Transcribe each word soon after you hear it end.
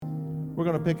We're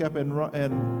going to pick up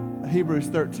in Hebrews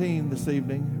 13 this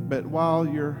evening, but while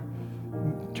you're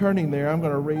turning there, I'm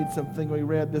going to read something we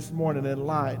read this morning in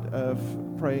light of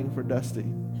praying for Dusty.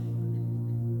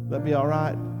 That be all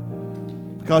right?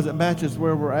 Because it matches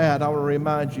where we're at, I want to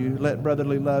remind you, let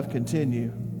brotherly love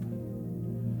continue.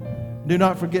 Do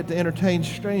not forget to entertain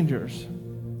strangers,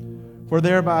 for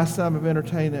thereby some have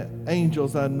entertained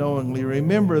angels unknowingly.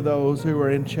 Remember those who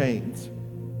are in chains.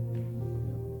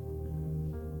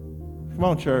 Come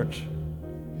on, church.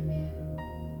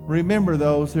 Remember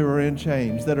those who are in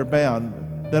chains, that are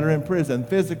bound, that are in prison,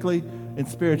 physically and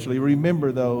spiritually.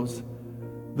 Remember those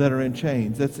that are in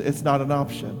chains. It's not an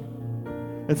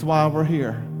option. It's why we're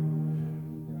here.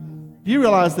 Do you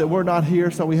realize that we're not here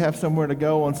so we have somewhere to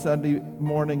go on Sunday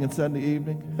morning and Sunday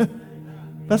evening?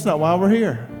 That's not why we're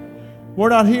here. We're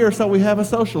not here so we have a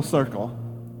social circle.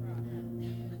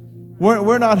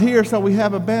 We're not here so we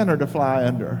have a banner to fly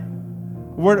under.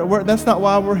 That's not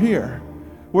why we're here.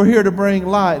 We're here to bring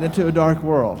light into a dark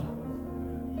world.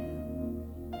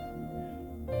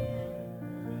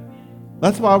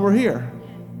 That's why we're here.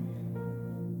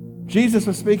 Jesus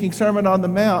was speaking Sermon on the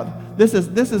Mount. This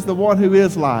is the one who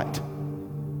is light.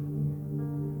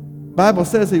 Bible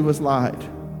says he was light.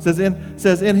 Says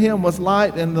in him was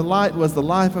light, and the light was the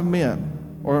life of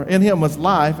men. Or in him was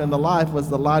life, and the life was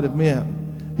the light of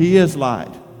men. He is light.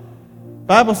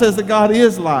 Bible says that God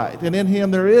is light, and in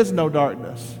him there is no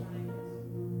darkness.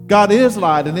 God is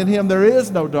light, and in him there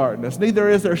is no darkness. Neither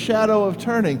is there shadow of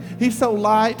turning. He's so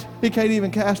light, he can't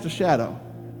even cast a shadow.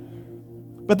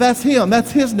 But that's him.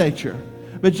 That's his nature.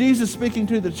 But Jesus, speaking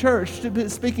to the church,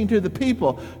 speaking to the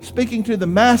people, speaking to the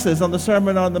masses on the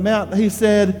Sermon on the Mount, he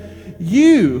said,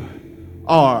 you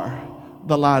are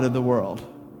the light of the world.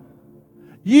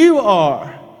 You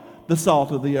are the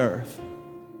salt of the earth.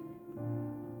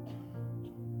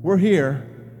 We're here.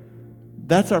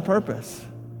 That's our purpose.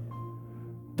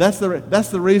 That's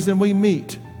the reason we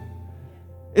meet.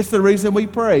 It's the reason we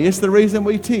pray. It's the reason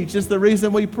we teach. It's the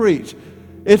reason we preach.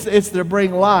 It's to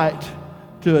bring light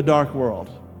to a dark world.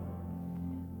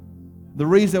 The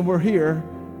reason we're here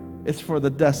is for the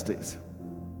Dusties.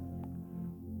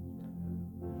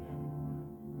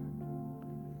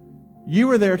 You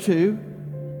were there too.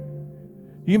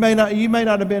 You may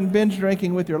not have been binge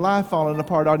drinking with your life falling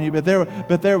apart on you, but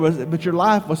your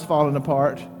life was falling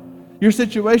apart. Your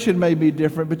situation may be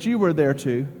different, but you were there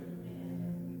too.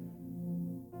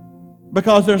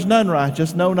 Because there's none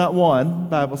righteous, no, not one, the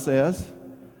Bible says.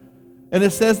 And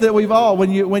it says that we've all,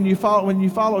 when you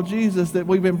follow Jesus, that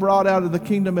we've been brought out of the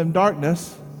kingdom of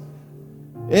darkness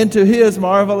into his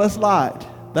marvelous light.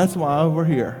 That's why we're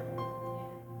here.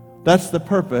 That's the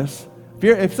purpose.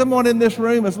 If someone in this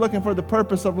room is looking for the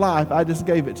purpose of life, I just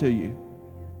gave it to you.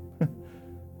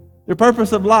 The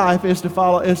purpose of life is to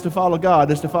follow God,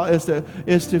 is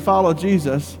to follow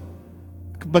Jesus,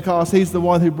 because he's the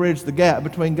one who bridged the gap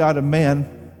between God and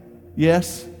man.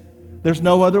 Yes, there's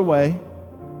no other way.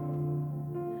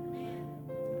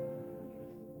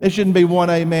 It shouldn't be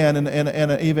one amen in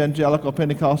an evangelical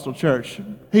Pentecostal church.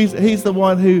 He's the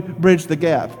one who bridged the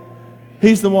gap.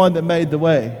 He's the one that made the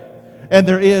way. And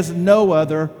there is no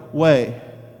other way.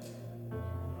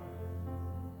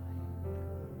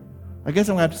 I guess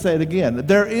I'm going to have to say it again.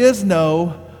 There is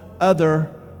no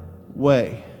other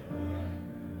way.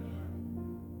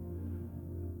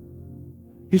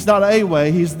 He's not a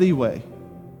way, he's the way.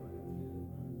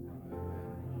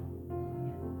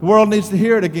 The world needs to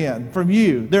hear it again from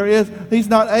you. He's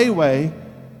not a way,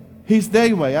 he's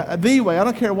the way. The way. I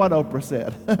don't care what Oprah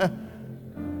said.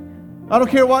 I don't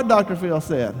care what Dr. Phil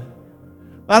said.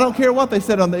 I don't care what they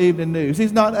said on the evening news.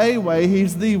 He's not a way,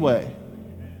 he's the way.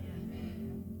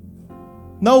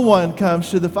 No one comes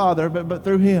to the Father but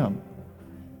through him.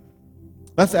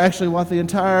 That's actually what the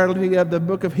entirety of the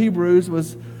book of Hebrews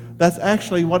was. That's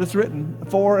actually what it's written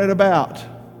for and about.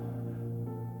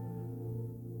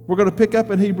 We're going to pick up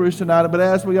in Hebrews tonight, but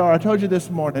as we are, I told you this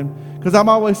morning, because I'm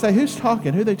always saying, who's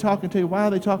talking? Who are they talking to? Why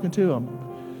are they talking to them?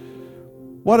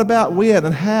 What about when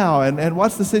and how and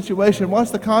what's the situation? What's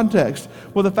the context?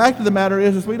 Well, the fact of the matter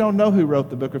is we don't know who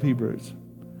wrote the book of Hebrews.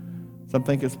 Some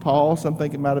think it's Paul. Some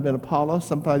think it might have been Apollos.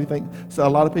 So a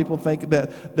lot of people think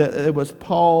that it was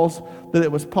Paul's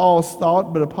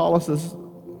thought, but Apollos is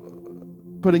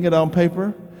putting it on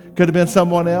paper. Could have been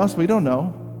someone else. We don't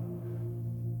know.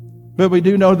 But we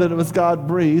do know that it was God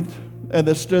breathed and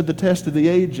that stood the test of the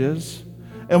ages.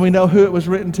 And we know who it was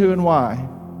written to and why.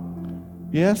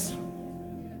 Yes?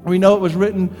 We know it was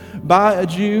written by a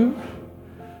Jew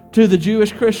to the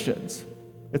Jewish Christians.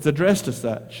 It's addressed as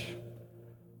such.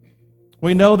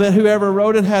 We know that whoever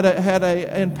wrote it had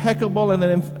a impeccable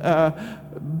and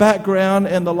background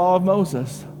in the law of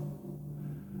Moses.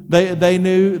 They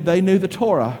knew the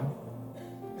Torah.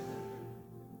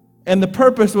 And the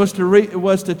purpose was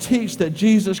to teach that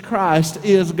Jesus Christ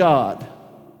is God.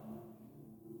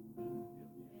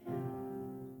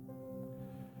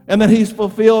 And that he's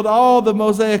fulfilled all the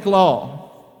Mosaic law.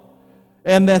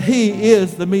 And that he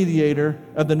is the mediator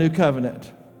of the new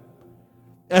covenant.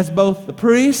 As both the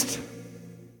priest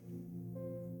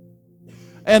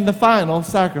and the final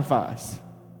sacrifice.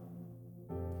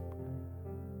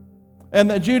 And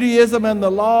that Judaism and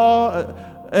the law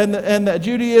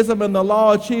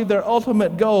achieved their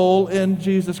ultimate goal in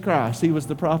Jesus Christ. He was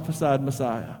the prophesied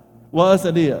Messiah. Was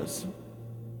and is.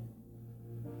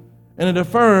 And it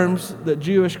affirms that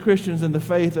Jewish Christians in the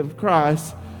faith of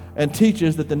Christ and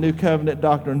teaches that the new covenant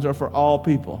doctrines are for all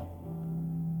people,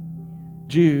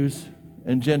 Jews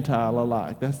and Gentile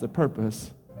alike. That's the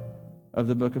purpose of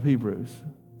the book of Hebrews.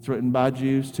 It's written by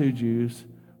Jews to Jews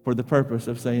for the purpose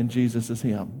of saying Jesus is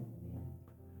him.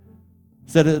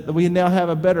 Said that we now have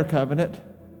a better covenant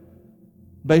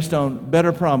based on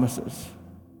better promises.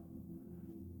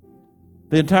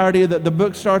 The entirety of the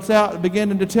book starts out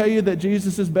beginning to tell you that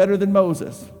Jesus is better than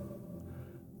Moses,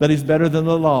 that he's better than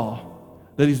the law,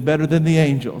 that he's better than the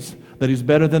angels, that he's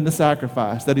better than the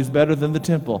sacrifice, that he's better than the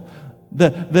temple.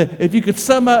 If you could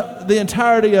sum up the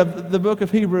entirety of the book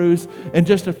of Hebrews in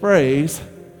just a phrase,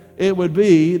 it would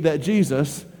be that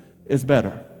Jesus is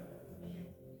better.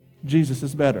 Jesus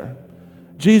is better.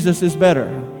 Jesus is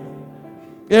better.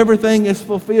 Everything is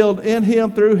fulfilled in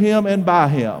him, through him, and by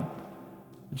him.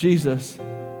 Jesus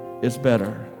is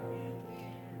better.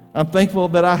 I'm thankful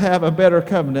that I have a better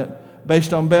covenant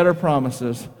based on better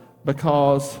promises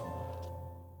because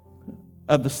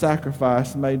of the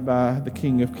sacrifice made by the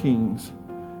King of Kings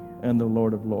and the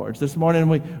Lord of Lords. This morning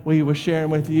we were sharing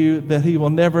with you that he will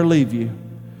never leave you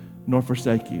nor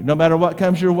forsake you. No matter what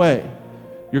comes your way,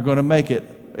 you're going to make it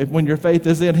when your faith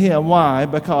is in him. Why?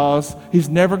 Because he's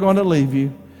never going to leave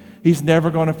you. He's never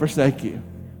going to forsake you.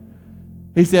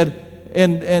 He said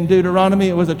in Deuteronomy,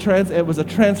 it was a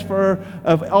transfer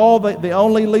of all the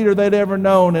only leader they'd ever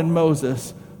known in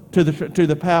Moses to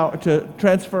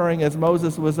transferring as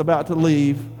Moses was about to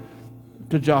leave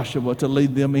to Joshua to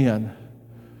lead them in.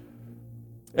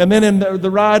 And then in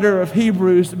the writer of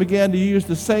Hebrews began to use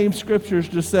the same scriptures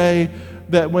to say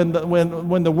that when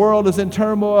the world is in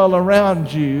turmoil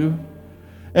around you,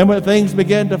 and when things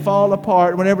begin to fall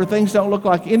apart, whenever things don't look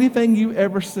like anything you've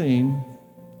ever seen,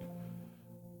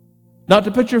 not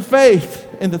to put your faith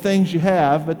in the things you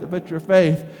have, but to put your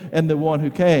faith in the one who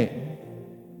came.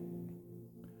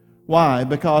 Why?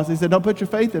 Because he said, don't put your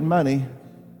faith in money.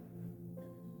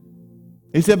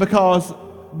 He said,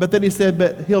 but then he said,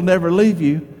 but he'll never leave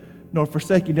you nor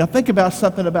forsake you. Now think about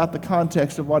something about the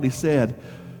context of what he said.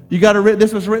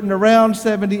 This was written around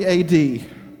 70 AD.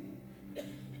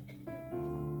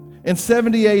 In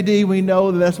 70 AD, we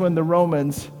know that's when the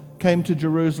Romans came to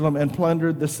Jerusalem and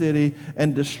plundered the city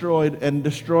and destroyed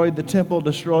the temple,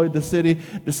 destroyed the city,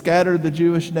 scattered the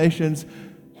Jewish nations,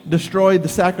 destroyed the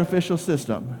sacrificial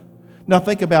system. Now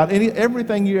think about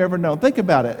everything you ever known. Think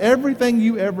about it. Everything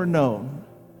you ever known.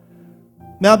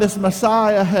 Now this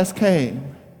Messiah has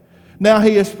came. Now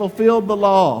he has fulfilled the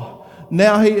law.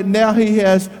 Now he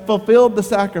has fulfilled the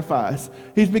sacrifice.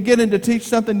 He's beginning to teach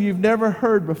something you've never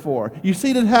heard before. You've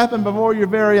seen it happen before your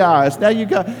very eyes. Now you've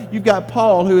got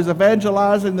Paul, who is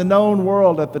evangelizing the known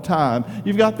world at the time.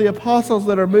 You've got the apostles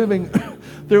that are moving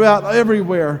throughout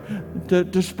everywhere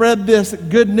to spread this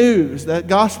good news. That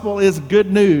gospel is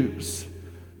good news.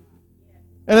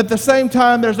 And at the same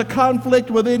time, there's a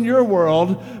conflict within your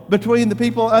world between the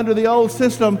people under the old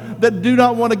system that do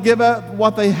not want to give up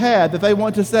what they had, that they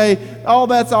want to say, oh,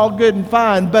 that's all good and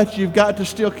fine, but you've got to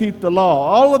still keep the law.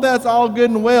 All of that's all good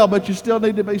and well, but you still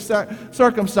need to be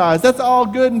circumcised. That's all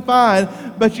good and fine,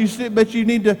 but you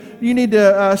need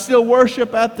to still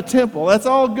worship at the temple. That's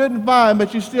all good and fine,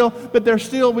 but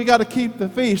we got to keep the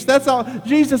feast. That's all.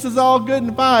 Jesus is all good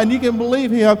and fine. You can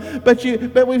believe him,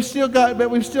 but we've still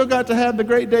got to have the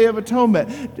great day of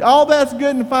atonement. All that's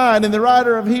good and fine, and the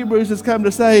writer of Hebrews has come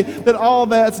to say that all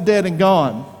that's dead and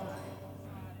gone.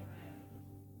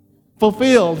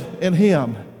 Fulfilled in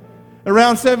him.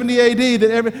 Around 70 AD,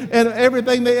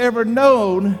 everything they ever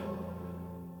known,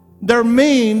 their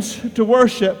means to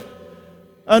worship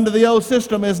under the old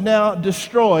system is now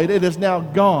destroyed. It is now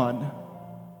gone.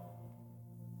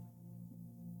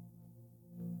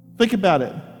 Think about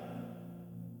it.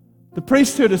 The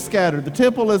priesthood is scattered. The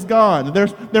temple is gone.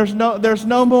 There's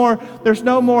no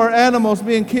more animals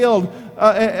being killed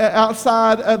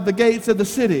outside of the gates of the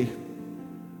city.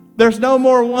 There's no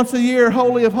more once a year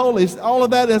Holy of Holies. All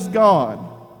of that is gone.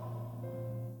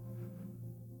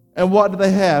 And what do they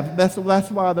have? That's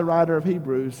why the writer of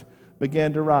Hebrews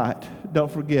began to write.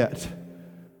 Don't forget,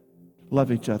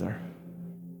 love each other.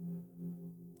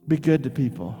 Be good to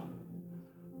people.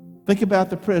 Think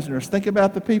about the prisoners. Think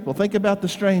about the people. Think about the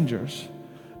strangers.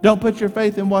 Don't put your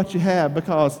faith in what you have,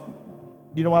 because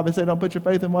you know why they say don't put your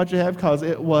faith in what you have? Because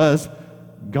it was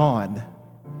gone.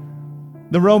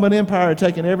 The Roman Empire had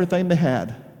taken everything they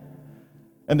had,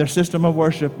 and their system of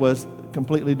worship was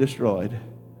completely destroyed.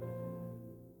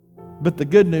 But the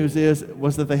good news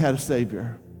was that they had a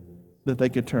Savior that they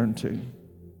could turn to.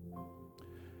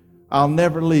 I'll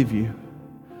never leave you.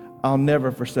 I'll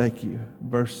never forsake you.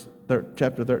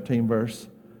 Chapter 13, verse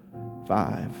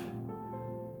 5.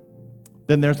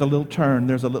 Then there's a little turn.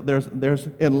 There's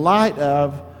in light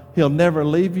of He'll never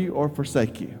leave you or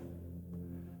forsake you.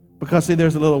 Because see,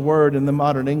 there's a little word in the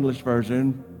modern English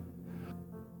version.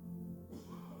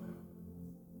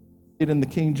 In the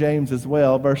King James as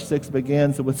well, verse 6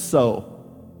 begins with so.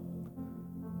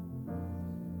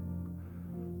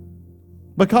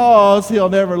 Because He'll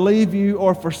never leave you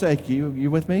or forsake you.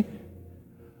 You with me?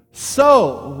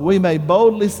 So we may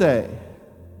boldly say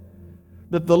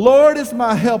that the Lord is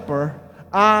my helper,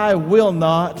 I will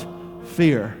not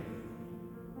fear.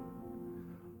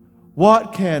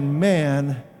 What can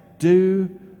man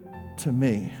do to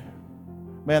me?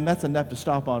 Man, that's enough to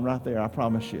stop on right there, I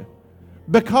promise you.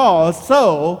 Because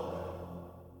so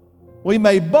we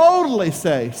may boldly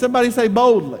say, somebody say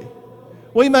boldly.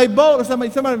 We may boldly,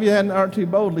 some of you aren't too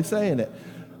boldly saying it.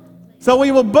 So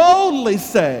we will boldly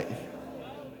say,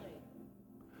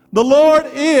 the Lord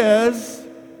is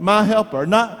my helper,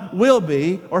 not will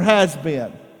be or has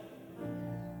been.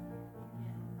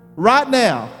 Right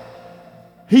now,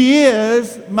 He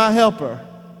is my helper.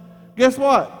 Guess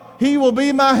what? He will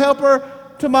be my helper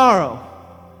tomorrow.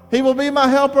 He will be my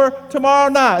helper tomorrow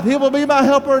night. He will be my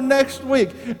helper next week.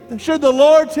 Should the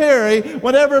Lord tarry,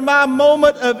 whenever my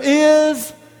moment of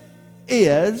is,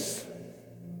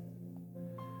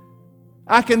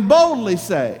 I can boldly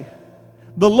say,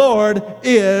 the Lord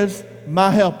is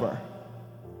my helper.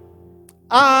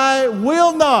 I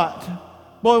will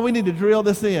not. Boy, we need to drill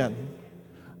this in.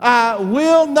 I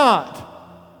will not.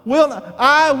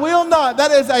 I will not. That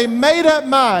is a made-up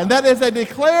mind. That is a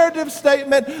declarative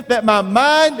statement that my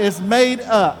mind is made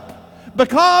up.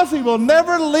 Because He will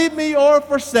never leave me or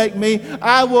forsake me,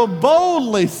 I will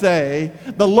boldly say,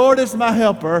 the Lord is my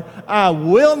helper. I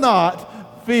will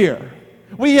not fear.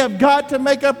 We have got to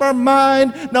make up our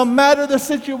mind, no matter the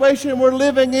situation we're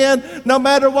living in, no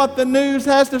matter what the news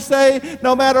has to say,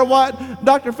 no matter what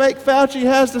Dr. Fake Fauci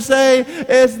has to say,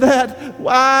 is that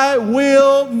I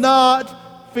will not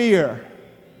fear.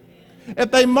 If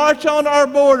they march on our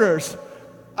borders,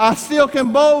 I still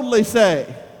can boldly say,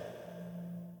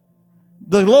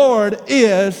 the Lord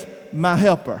is my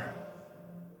helper.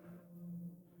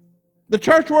 The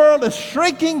church world is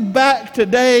shrinking back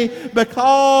today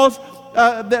because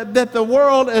that the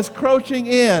world is crouching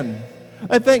in.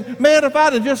 I think, man, if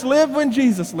I'd have just lived when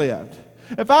Jesus lived,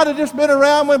 if I'd have just been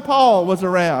around when Paul was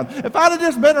around, if I'd have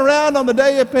just been around on the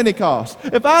day of Pentecost,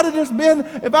 if I'd have just been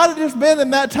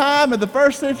in that time of the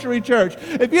first century church,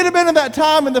 if you'd have been in that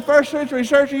time in the first century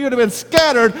church, you'd have been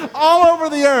scattered all over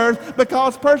the earth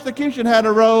because persecution had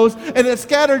arose, and it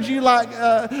scattered you like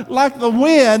the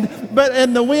wind. But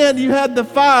in the wind you had the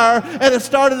fire, and it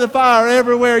started the fire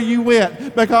everywhere you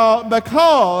went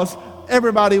because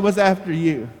everybody was after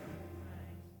you.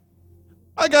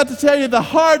 I got to tell you, the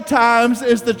hard times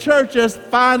is the church's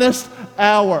finest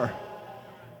hour.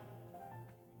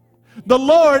 The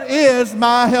Lord is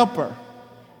my helper.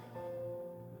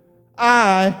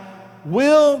 I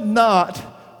will not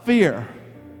fear.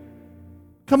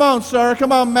 Come on, sir.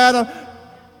 Come on, madam.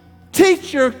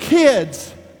 Teach your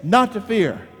kids not to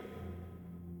fear.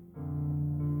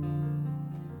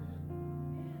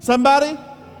 Somebody?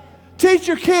 Teach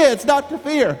your kids not to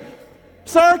fear.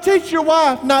 Sir, teach your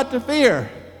wife not to fear.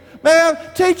 Ma'am,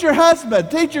 teach your husband,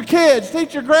 teach your kids,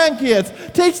 teach your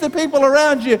grandkids, teach the people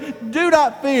around you. Do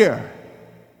not fear.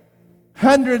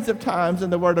 Hundreds of times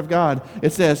in the Word of God,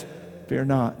 it says, fear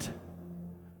not.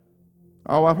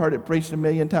 Oh, I've heard it preached a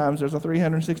million times. There's a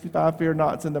 365 fear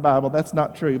nots in the Bible. That's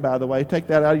not true, by the way. Take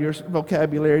that out of your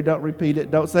vocabulary. Don't repeat it.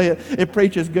 Don't say it. It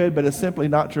preaches good, but it's simply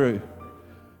not true.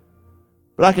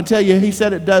 But I can tell you, He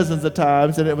said it dozens of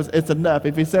times, and it's enough.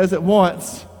 If He says it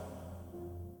once,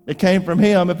 it came from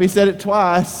Him. If He said it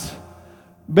twice,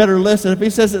 better listen. If He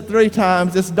says it 3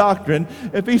 times, it's doctrine.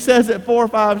 If He says it 4,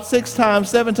 5, 6 times,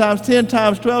 7 times, 10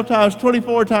 times, 12 times,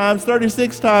 24 times,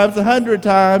 36 times, 100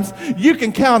 times, you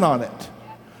can count on it.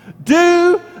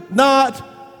 Do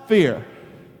not fear.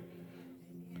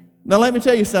 Now let me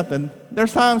tell you something.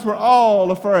 There's times we're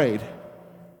all afraid.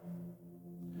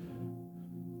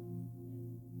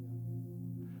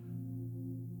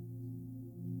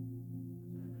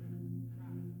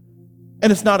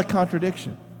 And it's not a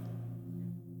contradiction.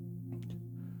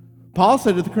 Paul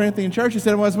said to the Corinthian church, he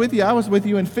said, when I was with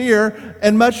you in fear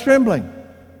and much trembling.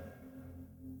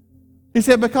 He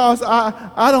said, because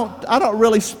I don't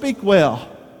really speak well.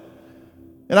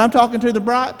 And I'm talking to the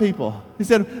bright people. He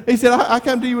said, I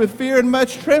come to you with fear and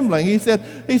much trembling. He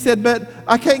said, but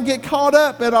I can't get caught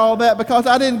up in all that because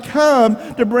I didn't come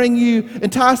to bring you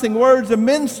enticing words of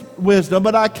men's wisdom,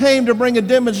 but I came to bring a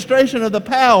demonstration of the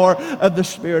power of the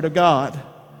Spirit of God.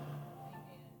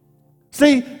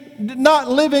 See, not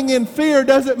living in fear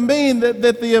doesn't mean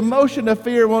that the emotion of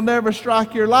fear will never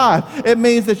strike your life. It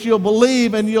means that you'll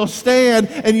believe and you'll stand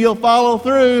and you'll follow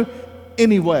through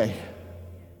anyway.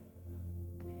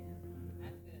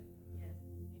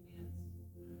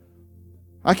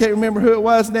 I can't remember who it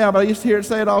was now, but I used to hear it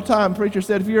say it all the time. The preacher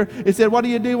said, he said, what do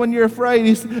you do when you're afraid?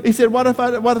 He said, what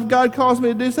if God calls me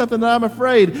to do something that I'm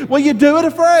afraid? Well, you do it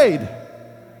afraid.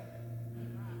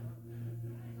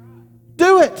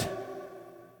 Do it.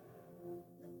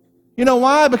 You know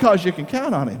why? Because you can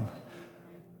count on Him.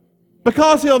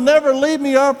 Because He'll never leave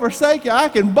me or forsake you, I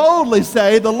can boldly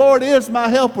say, the Lord is my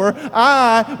helper.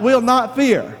 I will not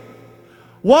fear.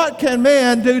 What can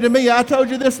man do to me? I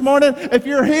told you this morning, if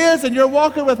you're His and you're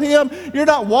walking with Him, you're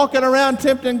not walking around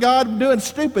tempting God and doing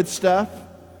stupid stuff.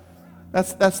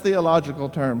 That's theological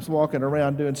terms, walking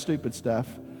around doing stupid stuff.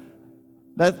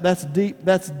 That's deep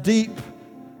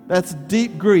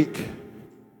Greek.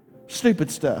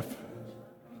 Stupid stuff.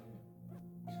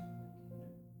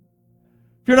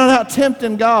 If you're not out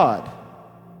tempting God,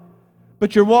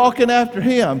 but you're walking after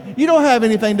Him, you don't have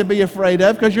anything to be afraid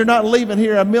of because you're not leaving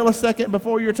here a millisecond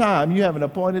before your time. You have an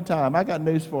appointed time. I got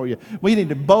news for you. We need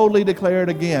to boldly declare it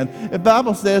again. The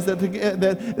Bible says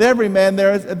that every man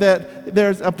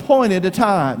there's appointed a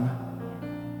time.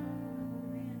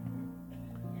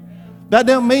 That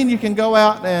don't mean you can go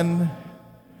out and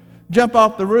jump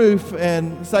off the roof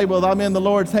and say, well, I'm in the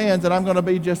Lord's hands and I'm going to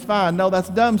be just fine. No, that's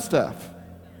dumb stuff.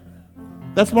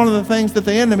 That's one of the things that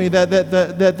the enemy, that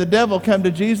the devil came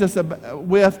to Jesus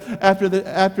with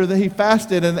after he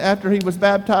fasted and after he was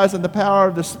baptized in the power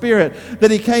of the Spirit, that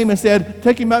he came and said,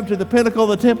 take him up to the pinnacle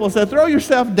of the temple and said, throw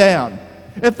yourself down.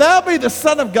 If thou be the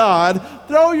Son of God,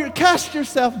 cast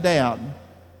yourself down.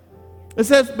 It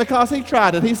says because he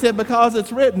tried it. He said because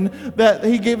it's written that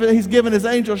he's given his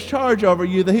angels charge over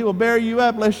you, that he will bear you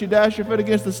up lest you dash your foot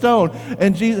against the stone.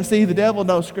 And Jesus, see, the devil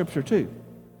knows Scripture too.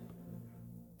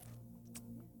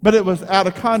 But it was out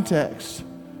of context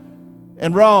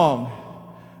and wrong.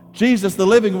 Jesus, the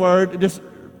living Word, just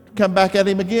come back at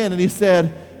him again and he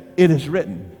said, it is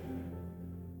written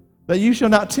that you shall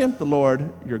not tempt the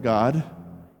Lord your God.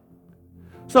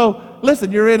 So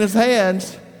listen, you're in His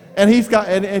hands and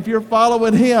and if you're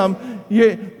following Him,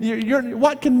 you're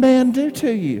what can man do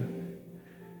to you?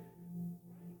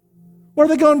 What are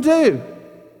they going to do?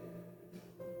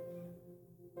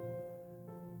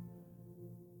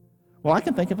 Well, I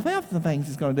can think of 1,000 things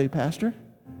He's going to do, Pastor.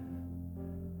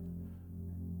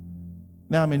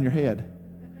 Now I'm in your head.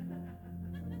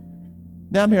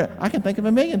 Now I'm here. I can think of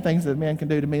 1,000,000 things that man can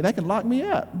do to me. They can lock me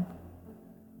up.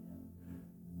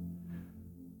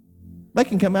 They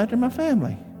can come after my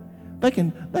family. They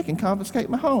can confiscate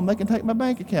my home. They can take my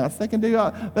bank accounts. They can do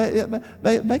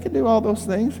they can do all those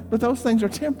things, but those things are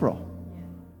temporal.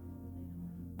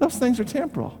 Those things are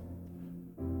temporal.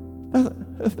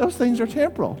 Those things are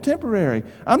temporary.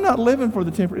 I'm not living for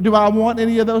the temporary. Do I want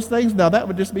any of those things? No, that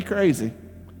would just be crazy.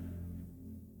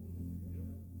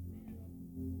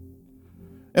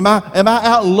 Am I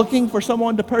out looking for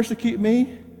someone to persecute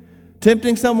me?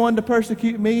 Tempting someone to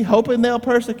persecute me? Hoping they'll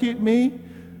persecute me?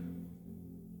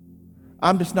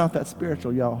 I'm just not that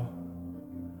spiritual, y'all.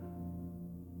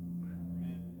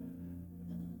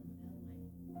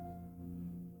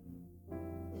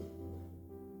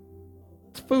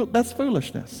 That's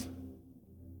foolishness.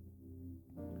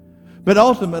 But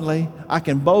ultimately, I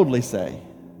can boldly say,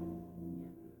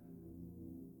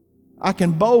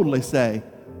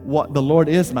 what the Lord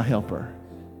is my helper.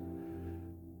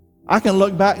 I can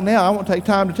look back now. I won't take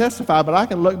time to testify, but I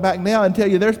can look back now and tell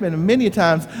you there's been many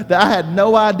times that I had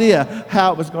no idea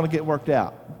how it was going to get worked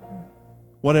out,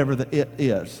 whatever the it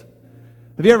is.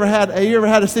 Have you ever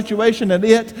had a situation, an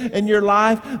it in your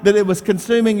life, that it was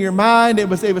consuming your mind, it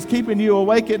was keeping you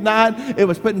awake at night, it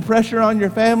was putting pressure on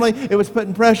your family, it was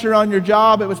putting pressure on your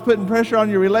job, it was putting pressure on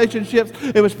your relationships,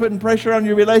 it was putting pressure on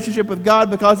your relationship with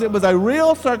God because it was a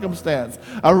real circumstance,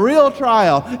 a real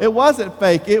trial. It wasn't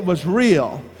fake, it was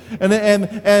real. and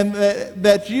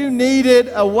that you needed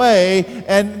a way,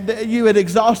 and that you had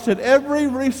exhausted every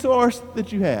resource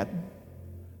that you had.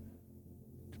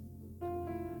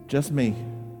 Just me.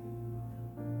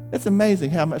 It's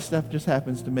amazing how much stuff just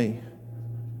happens to me.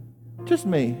 Just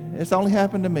me. It's only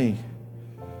happened to me.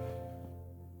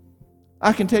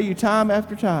 I can tell you time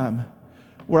after time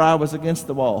where I was against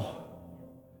the wall.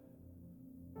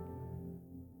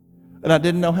 And I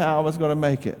didn't know how I was going to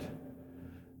make it.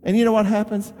 And you know what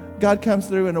happens? God comes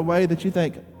through in a way that you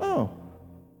think, oh,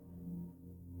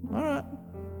 all right.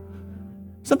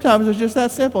 Sometimes it's just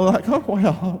that simple. Like, oh,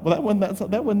 well,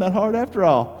 that wasn't that hard after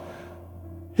all.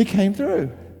 He came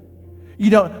through.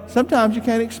 Sometimes you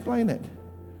can't explain it.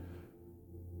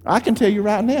 I can tell you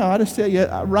right now, I just tell you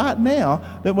right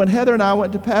now, that when Heather and I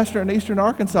went to pastor in eastern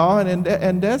Arkansas and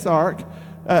in Des Arc,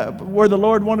 where the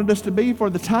Lord wanted us to be for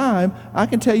the time, I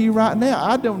can tell you right now,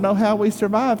 I don't know how we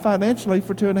survived financially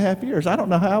for 2.5 years. I don't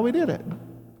know how we did it.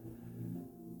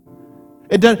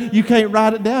 You can't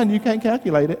write it down. You can't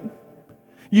calculate it.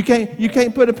 You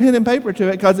can't put a pen and paper to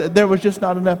it because there was just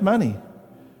not enough money.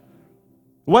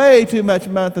 Way too much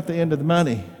month at the end of the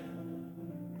money.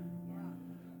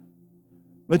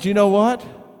 But you know what?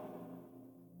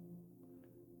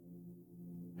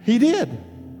 He did.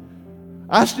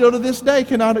 I still to this day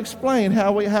cannot explain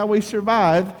how we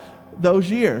survived those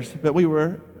years, but we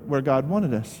were where God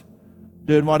wanted us,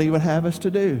 doing what He would have us to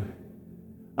do.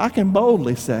 I can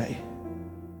boldly say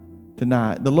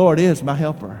tonight, the Lord is my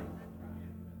helper.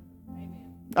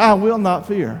 I will not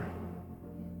fear.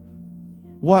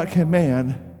 What can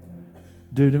man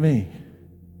do to me?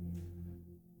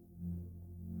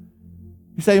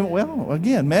 You say, well,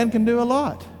 again, man can do a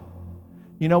lot.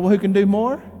 You know who can do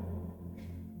more?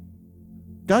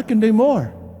 God can do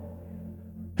more.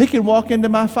 He can walk into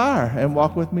my fire and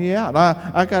walk with me out.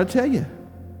 I got to tell you,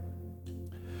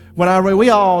 we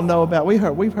all know about.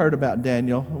 We've heard about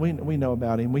Daniel. We know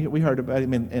about him. We heard about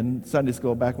him in Sunday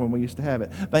school back when we used to have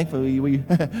it. Thankfully,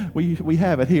 we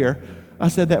have it here. I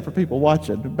said that for people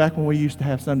watching. Back when we used to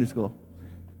have Sunday school,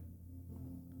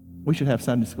 we should have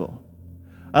Sunday school.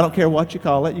 I don't care what you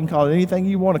call it. You can call it anything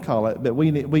you want to call it, but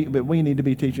we need to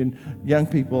be teaching young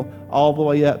people all the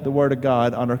way up the Word of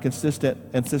God on a consistent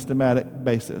and systematic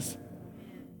basis.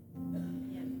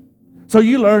 So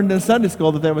you learned in Sunday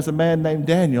school that there was a man named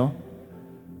Daniel,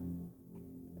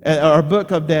 or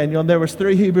book of Daniel, and there was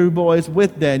 3 Hebrew boys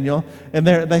with Daniel, and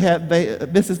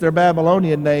this is their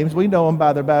Babylonian names. We know them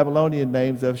by their Babylonian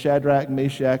names of Shadrach,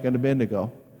 Meshach, and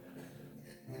Abednego.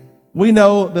 We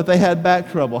know that they had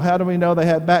back trouble. How do we know they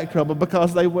had back trouble?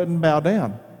 Because they wouldn't bow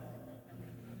down.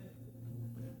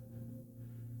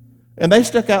 And they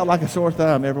stuck out like a sore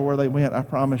thumb everywhere they went, I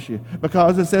promise you.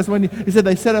 Because it says he said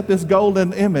they set up this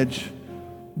golden image,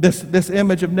 this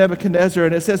image of Nebuchadnezzar,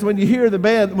 and it says when you hear the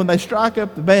band, when they strike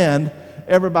up the band,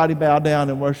 everybody bow down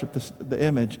and worship the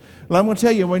image. Well, I'm going to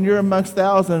tell you, when you're amongst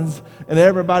thousands and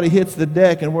everybody hits the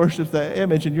deck and worships the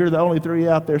image and you're the only 3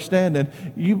 out there standing,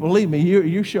 you believe me,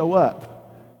 you show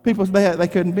up. People, they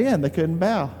couldn't bend, they couldn't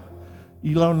bow.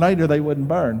 You learn later they wouldn't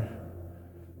burn.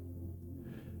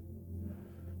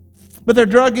 But they're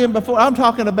drug in before. I'm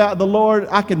talking about the Lord.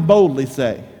 I can boldly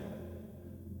say,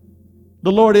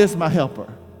 the Lord is my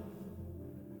helper.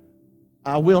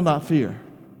 I will not fear.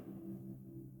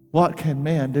 What can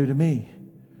man do to me?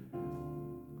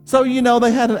 So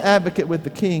they had an advocate with the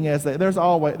king. There's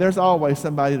always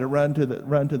somebody to run to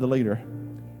the leader.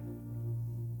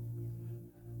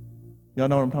 Y'all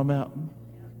know what I'm talking about?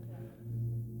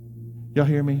 Y'all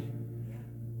hear me?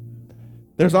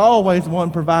 There's always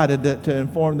one provided to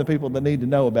inform the people that need to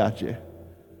know about you.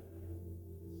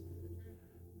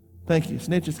 Thank you.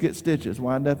 Snitches get stitches,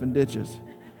 wind up in ditches.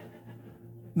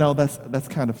 No, that's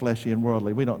kind of fleshy and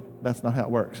worldly. That's not how it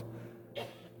works.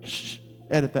 Shh,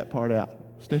 edit that part out.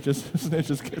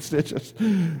 Snitches get stitches.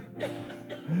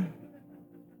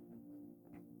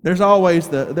 There's always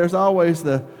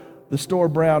the store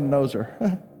brown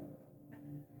noser.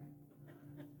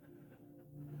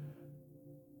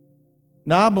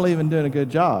 Now, I believe in doing a good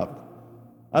job.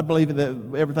 I believe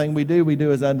that everything we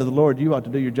do as unto the Lord. You ought to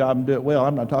do your job and do it well.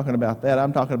 I'm not talking about that.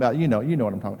 I'm talking about, you know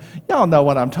what I'm talking about. Y'all know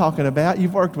what I'm talking about.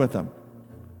 You've worked with them.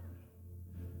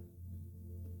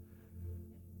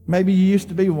 Maybe you used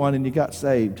to be one and you got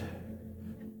saved.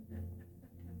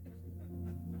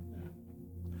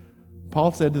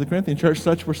 Paul said to the Corinthian church,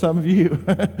 such were some of you.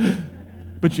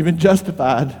 But you've been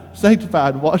justified,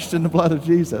 sanctified, washed in the blood of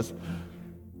Jesus.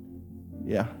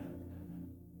 Yeah.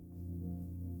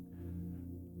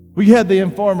 We had the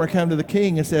informer come to the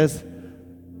king and says,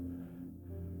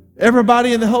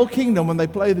 everybody in the whole kingdom, when they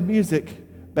play the music,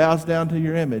 bows down to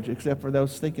your image, except for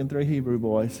those stinking 3 Hebrew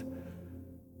boys.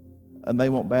 And they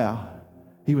won't bow.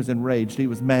 He was enraged. He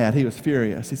was mad. He was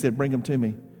furious. He said, bring them to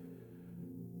me.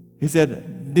 He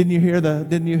said, didn't you hear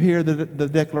the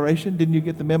declaration? Didn't you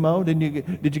get the memo? Did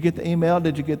you get the email?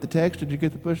 Did you get the text? Did you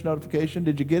get the push notification?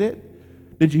 Did you get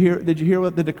it? Did you hear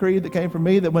what the decree that came from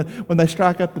me, that when they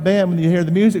strike up the band, when you hear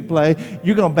the music play,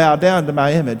 you're going to bow down to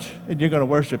my image and you're going to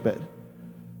worship it?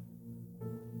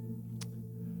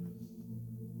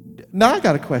 Now I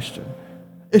got a question.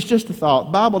 It's just a thought.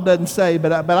 The Bible doesn't say,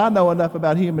 but I know enough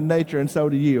about human nature, and so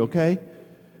do you, okay?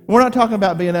 We're not talking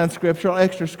about being unscriptural,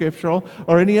 extra scriptural,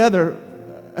 or any other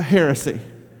heresy.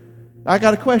 I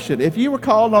got a question. If you were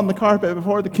called on the carpet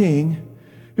before the king,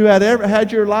 who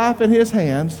had your life in his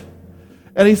hands,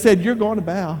 and he said, you're going to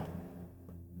bow,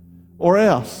 or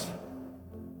else,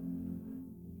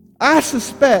 I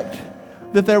suspect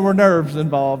that there were nerves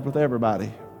involved with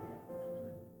everybody.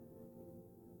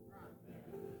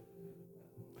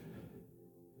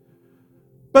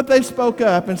 But they spoke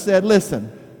up and said,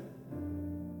 listen,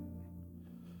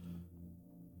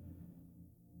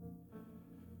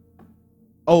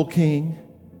 O king,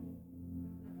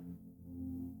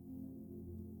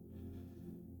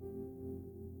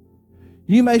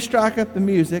 you may strike up the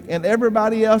music and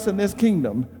everybody else in this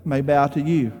kingdom may bow to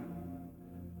you.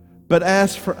 But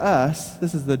as for us,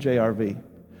 this is the JRV,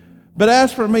 but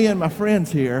as for me and my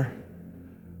friends here,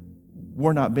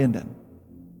 we're not bending.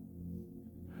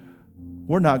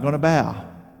 We're not going to bow.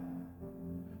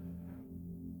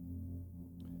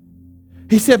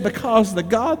 He said, because the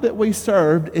God that we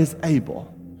served is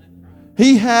able.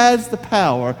 He has the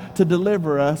power to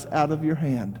deliver us out of your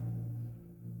hand.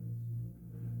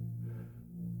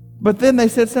 But then they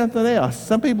said something else.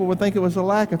 Some people would think it was a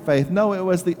lack of faith. No, it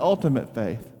was the ultimate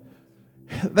faith.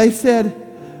 They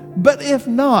said, but if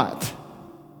not,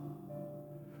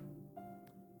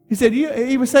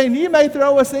 he was saying, you may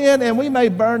throw us in and we may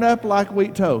burn up like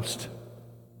wheat toast.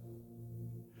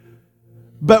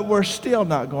 But we're still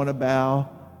not going to bow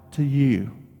to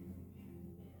you.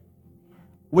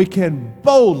 We can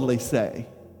boldly say,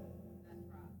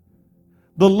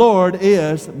 the Lord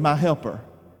is my helper.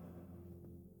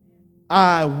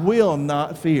 I will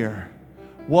not fear.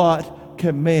 What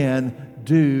can man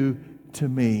do to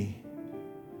me?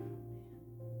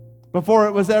 Before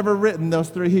it was ever written, those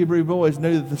 3 Hebrew boys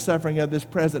knew that the suffering of this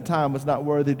present time was not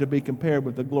worthy to be compared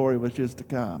with the glory which is to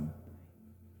come.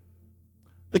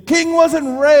 The king was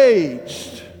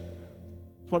enraged.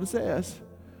 That's what it says.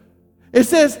 It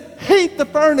says, heat the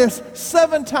furnace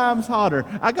 7 times hotter.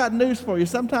 I got news for you.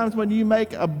 Sometimes when you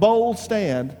make a bold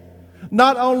stand,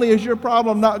 not only is your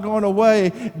problem not going away,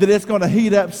 that it's going to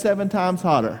heat up 7 times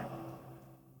hotter.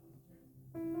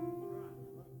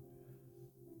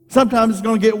 Sometimes it's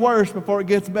going to get worse before it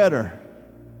gets better.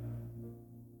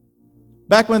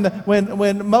 Back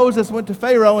when Moses went to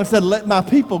Pharaoh and said, let my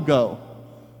people go,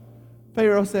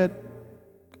 Pharaoh said,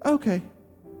 okay,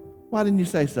 why didn't you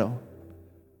say so?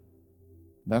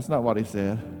 That's not what he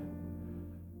said.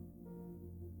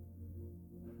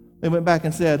 They went back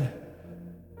and said,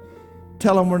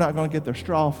 tell them we're not going to get their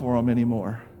straw for them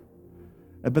anymore.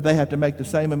 But they have to make the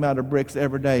same amount of bricks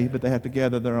every day, but they have to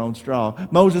gather their own straw.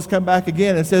 Moses come back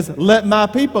again and says, let my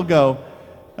people go.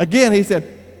 Again, he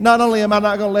said, not only am I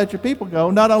not going to let your people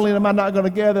go, not only am I not going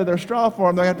to gather their straw for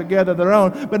them, they have to gather their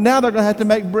own, but now they're going to have to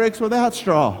make bricks without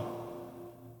straw.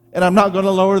 And I'm not going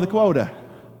to lower the quota.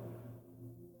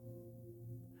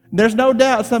 There's no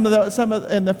doubt some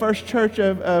of in the first church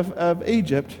of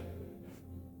Egypt.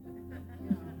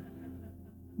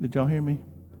 Did y'all hear me?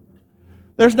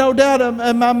 There's no doubt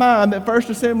in my mind that First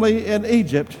Assembly in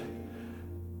Egypt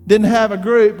didn't have a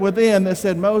group within that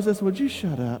said, Moses, would you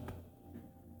shut up?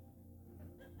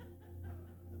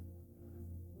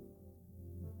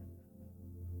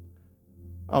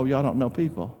 Oh, y'all don't know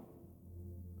people.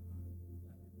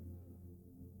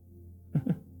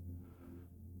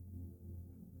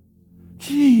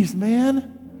 Jeez,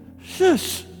 man.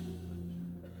 Shush.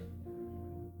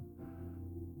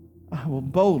 I will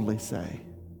boldly say,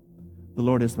 the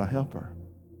Lord is my helper.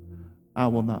 I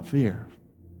will not fear.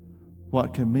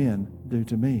 What can men do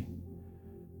to me?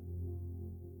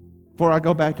 Before I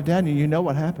go back to Daniel, you know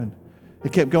what happened.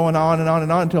 It kept going on and on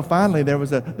and on until finally there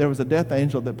was a death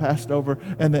angel that passed over,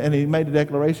 and he made a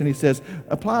declaration. He says,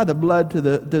 apply the blood to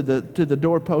the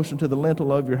doorpost and to the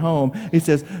lintel of your home. He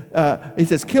says,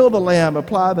 kill the lamb,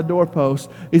 apply the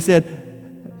doorpost. He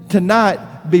said,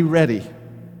 tonight be ready.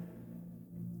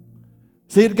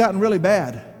 See, it had gotten really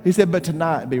bad. He said, but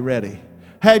tonight be ready.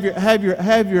 Have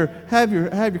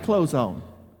your clothes on.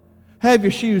 Have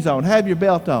your shoes on. Have your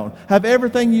belt on. Have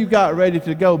everything you got ready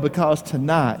to go, because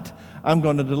tonight I'm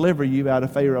going to deliver you out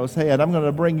of Pharaoh's hand. I'm going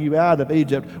to bring you out of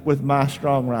Egypt with my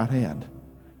strong right hand.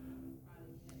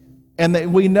 And that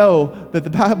we know that the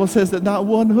Bible says that not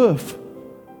one hoof.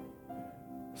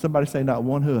 Somebody say not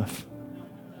one hoof.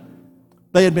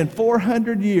 They had been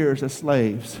 400 years as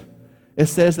slaves. It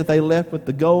says that they left with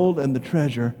the gold and the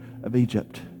treasure of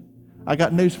Egypt. I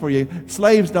got news for you.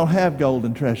 Slaves don't have gold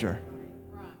and treasure.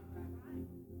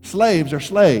 Slaves are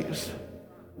slaves.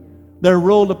 They're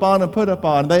ruled upon and put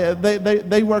upon.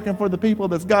 They working for the people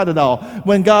that's got it all.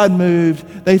 When God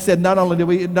moved, they said, not only are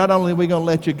we going to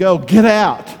let you go, get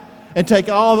out and take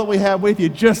all that we have with you.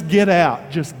 Just get out.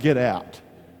 Just get out.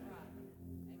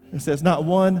 It says not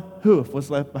one hoof was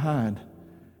left behind.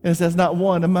 And it says not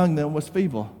one among them was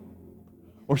feeble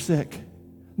or sick.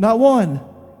 Not one.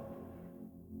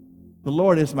 The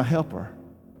Lord is my helper.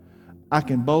 I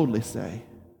can boldly say,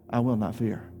 I will not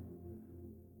fear.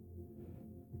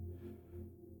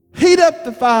 Heat up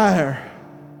the fire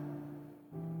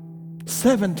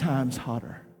 7 times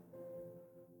hotter.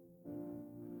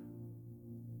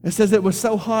 It says it was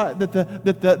so hot that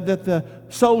the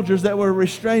soldiers that were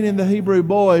restraining the Hebrew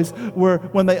boys were,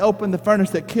 when they opened the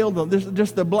furnace, that killed them.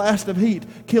 Just the blast of heat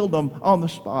killed them on the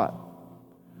spot.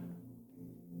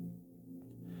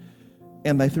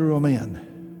 And they threw them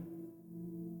in.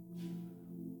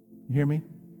 You hear me?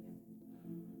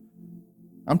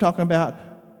 I'm talking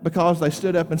about because they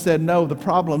stood up and said, no, the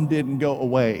problem didn't go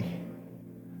away.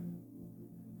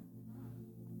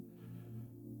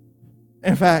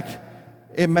 In fact,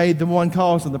 it made the one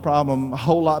causing the problem a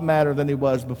whole lot madder than he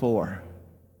was before.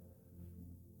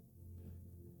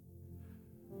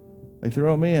 They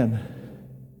threw him in.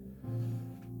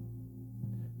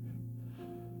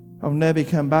 Oh, Nebi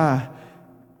come by,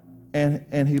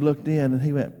 and he looked in, and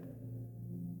he went,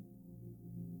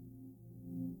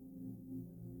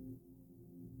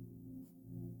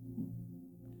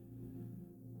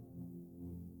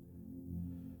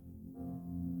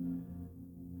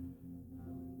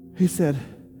 he said,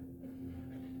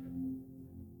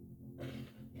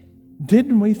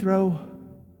 didn't we throw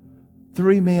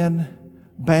 3 men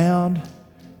bound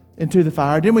into the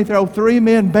fire? Didn't we throw 3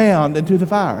 men bound into the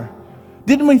fire?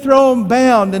 Didn't we throw them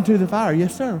bound into the fire?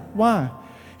 Yes, sir. Why?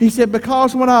 He said,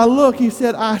 because when I look, he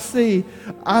said, I see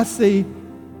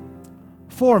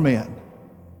 4 men.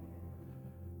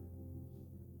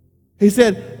 He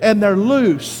said, and they're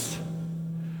loose,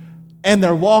 and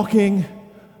they're walking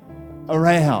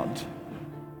around.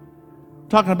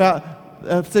 Talking about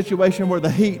a situation where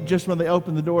the heat, just when they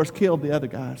opened the doors, killed the other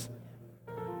guys.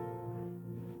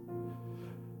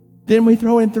 Didn't we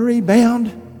throw in 3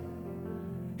 bound?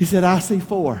 He said, I see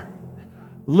 4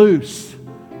 loose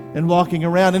and walking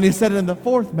around. And he said, and the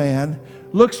 4th man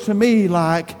looks to me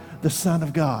like the Son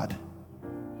of God.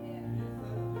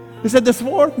 He said, this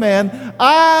 4th man,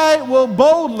 I will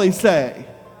boldly say,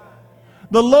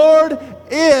 the Lord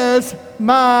is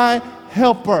my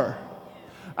helper.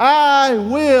 I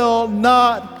will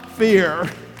not fear.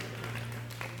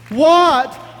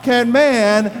 What can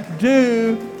man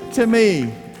do to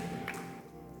me?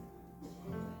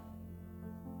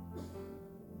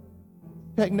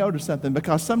 Take note of something,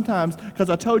 because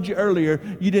I told you earlier,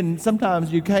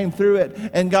 sometimes you came through it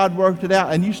and God worked it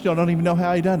out and you still don't even know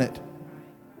how he done it.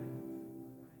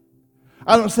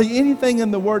 I don't see anything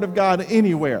in the Word of God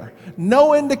anywhere,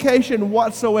 no indication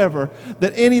whatsoever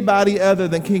that anybody other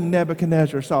than King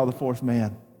Nebuchadnezzar saw the 4th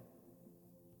man.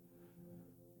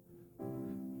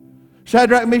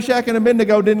 Shadrach, Meshach, and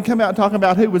Abednego didn't come out talking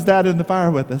about who was that in the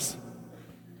fire with us.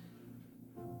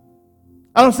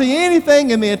 I don't see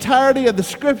anything in the entirety of the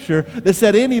Scripture that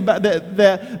said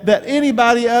that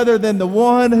anybody other than the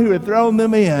one who had thrown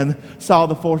them in saw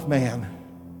the 4th man.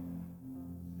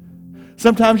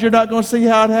 Sometimes you're not going to see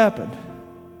how it happened.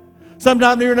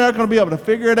 Sometimes you're not going to be able to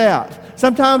figure it out.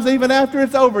 Sometimes even after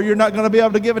it's over, you're not going to be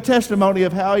able to give a testimony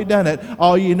of how he done it.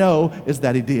 All you know is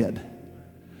that he did.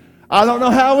 I don't know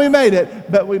how we made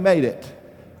it, but we made it.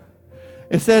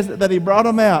 It says that he brought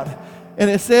them out, and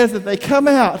it says that they come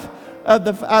out of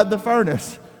the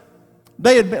furnace.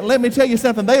 Let me tell you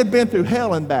something, they had been through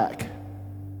hell and back.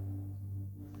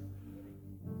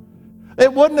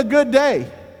 It wasn't a good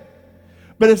day.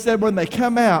 But it said when they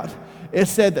come out, it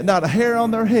said that not a hair on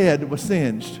their head was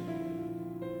singed.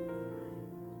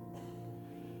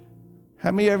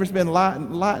 How many of you ever been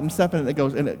lighting something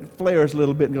and it flares a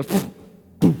little bit and goes poof,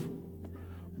 poof,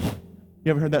 poof.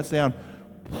 You ever heard that sound?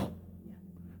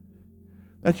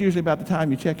 That's usually about the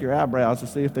time you check your eyebrows to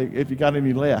see if you got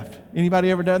any left. Anybody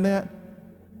ever done that?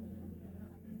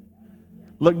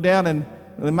 Look down, and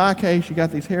in my case, you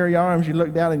got these hairy arms. You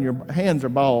look down and your hands are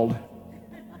bald.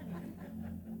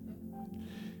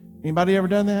 Anybody ever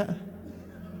done that?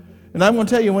 And I'm going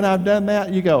to tell you, when I've done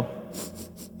that, you go,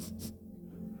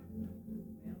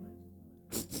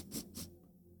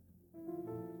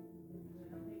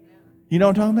 you know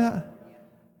what I'm talking about?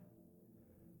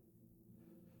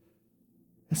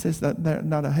 It says that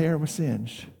not a hair was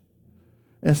singed.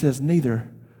 And it says neither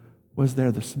was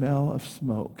there the smell of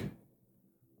smoke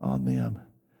on them.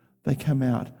 They come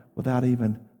out without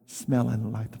even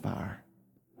smelling like the fire.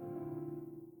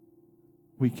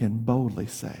 We can boldly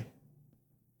say,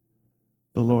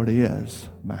 the Lord is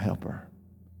my helper.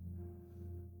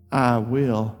 I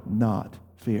will not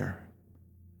fear.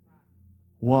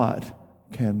 What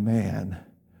can man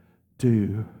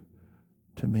do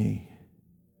to me?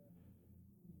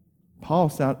 Paul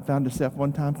found himself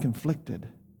one time conflicted.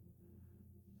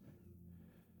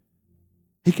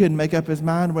 He couldn't make up his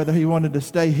mind whether he wanted to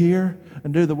stay here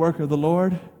and do the work of the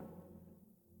Lord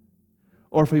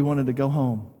or if he wanted to go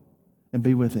home and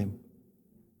be with him.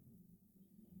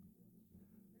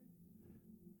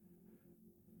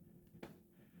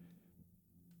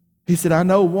 He said, I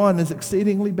know one is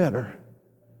exceedingly better.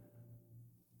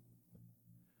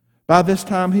 By this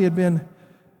time he had been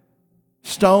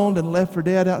stoned and left for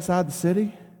dead outside the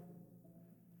city.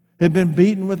 He had been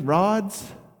beaten with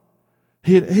rods.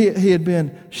 He had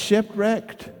been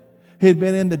shipwrecked. He had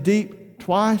been in the deep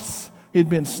twice. He had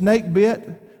been snake bit.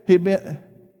 He had been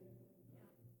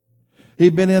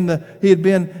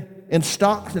in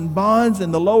stocks and bonds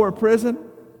in the lower prison.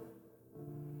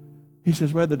 He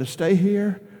says, whether to stay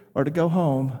here or to go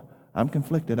home, I'm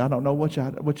conflicted. I don't know which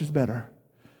is better.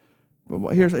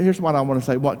 But here's what I want to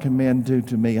say. What can men do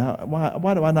to me?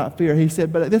 Why do I not fear? He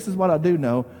said, but this is what I do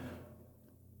know.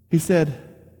 He said,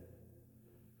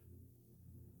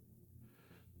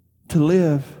 to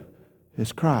live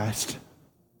is Christ.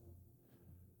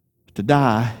 To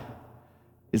die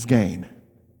is gain.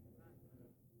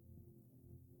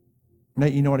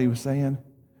 Nate, you know what he was saying?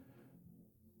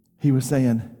 He was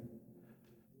saying,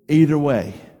 either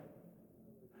way,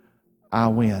 I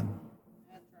win.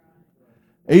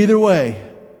 Either way,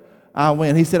 I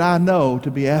win. He said, I know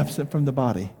to be absent from the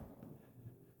body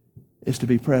is to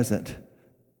be present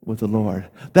with the Lord.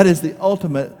 That is the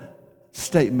ultimate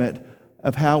statement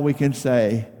of how we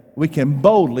can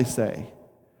boldly say.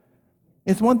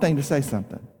 It's one thing to say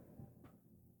something.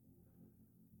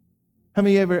 How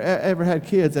many ever had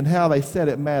kids and how they said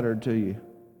it mattered to you?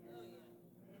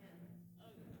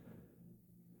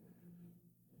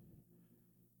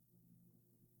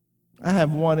 I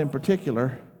have one in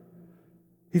particular.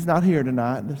 He's not here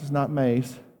tonight. This is not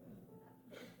Mace.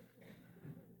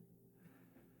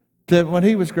 That when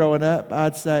he was growing up,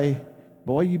 I'd say,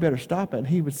 boy, you better stop it. And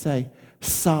he would say,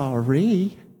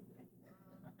 sorry.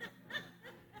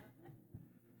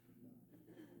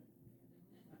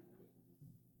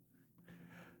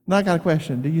 Now I got a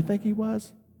question. Do you think he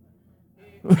was?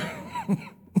 You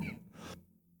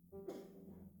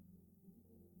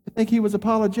think he was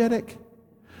apologetic?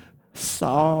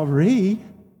 Sorry.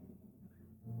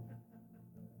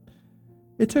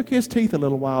 It took his teeth a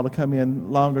little while to come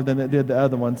in longer than it did the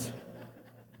other ones.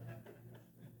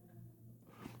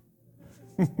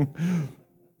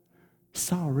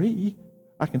 Sorry.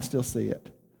 I can still see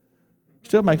it.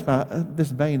 Still makes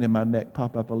this vein in my neck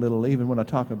pop up a little even when I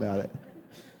talk about it.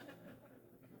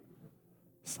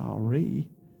 Sorry.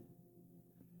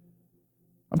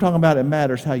 I'm talking about it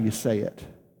matters how you say it.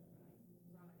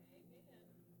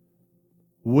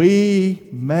 We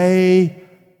may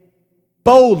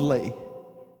boldly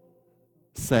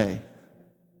say,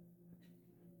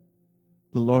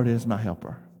 the Lord is my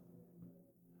helper.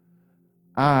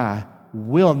 I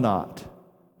will not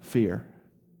fear.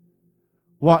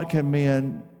 What can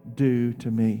men do to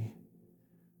me?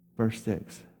 Verse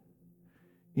 6.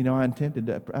 You know, I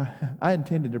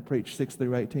intended to preach 6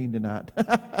 through 18 tonight.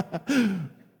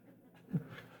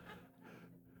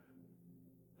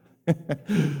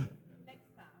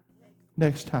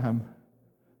 Next time.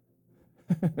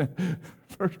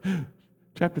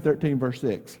 Chapter 13, verse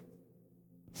 6.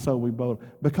 So we both,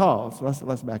 because,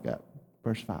 let's back up.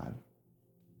 Verse 5.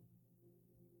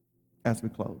 As we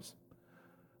close.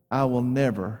 I will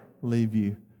never leave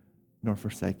you nor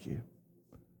forsake you.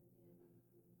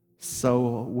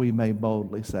 So we may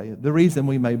boldly say it. The reason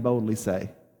we may boldly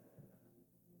say,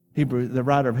 the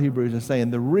writer of Hebrews is saying,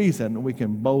 the reason we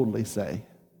can boldly say,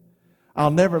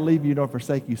 I'll never leave you nor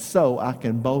forsake you, so I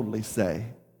can boldly say,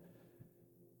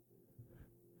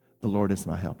 the Lord is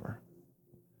my helper.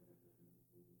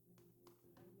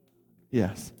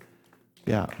 Yes.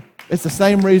 Yeah. It's the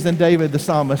same reason David the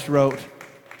psalmist wrote,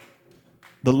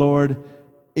 the Lord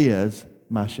is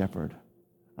my shepherd.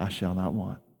 I shall not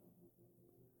want.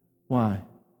 Why?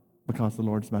 Because the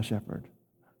Lord's my shepherd.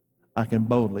 I can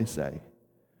boldly say.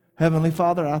 Heavenly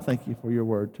Father, I thank you for your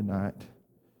word tonight.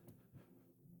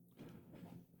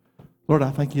 Lord,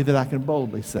 I thank you that I can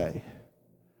boldly say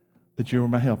that you are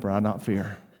my helper, I not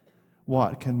fear.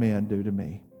 What can man do to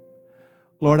me?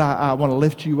 Lord, I want to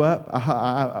lift you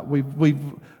up.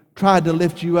 We've tried to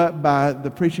lift you up by the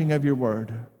preaching of your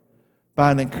word,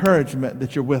 by an encouragement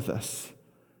that you're with us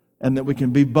and that we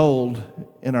can be bold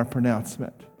in our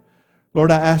pronouncement. Lord,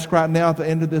 I ask right now at the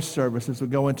end of this service as we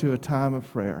go into a time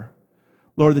of prayer,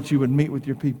 Lord, that you would meet with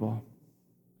your people.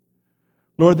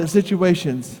 Lord, that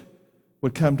situations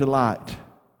would come to light.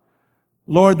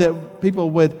 Lord, that people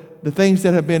would, the things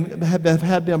that have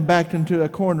had them backed into a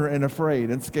corner and afraid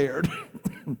and scared,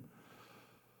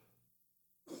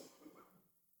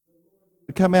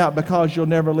 to come out because you'll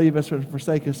never leave us or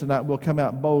forsake us tonight. We'll come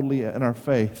out boldly in our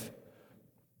faith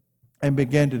and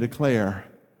begin to declare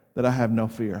that I have no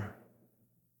fear.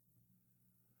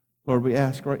 Lord, we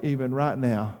ask even right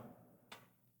now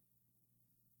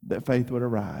that faith would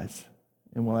arise,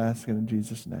 and we'll ask it in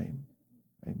Jesus' name.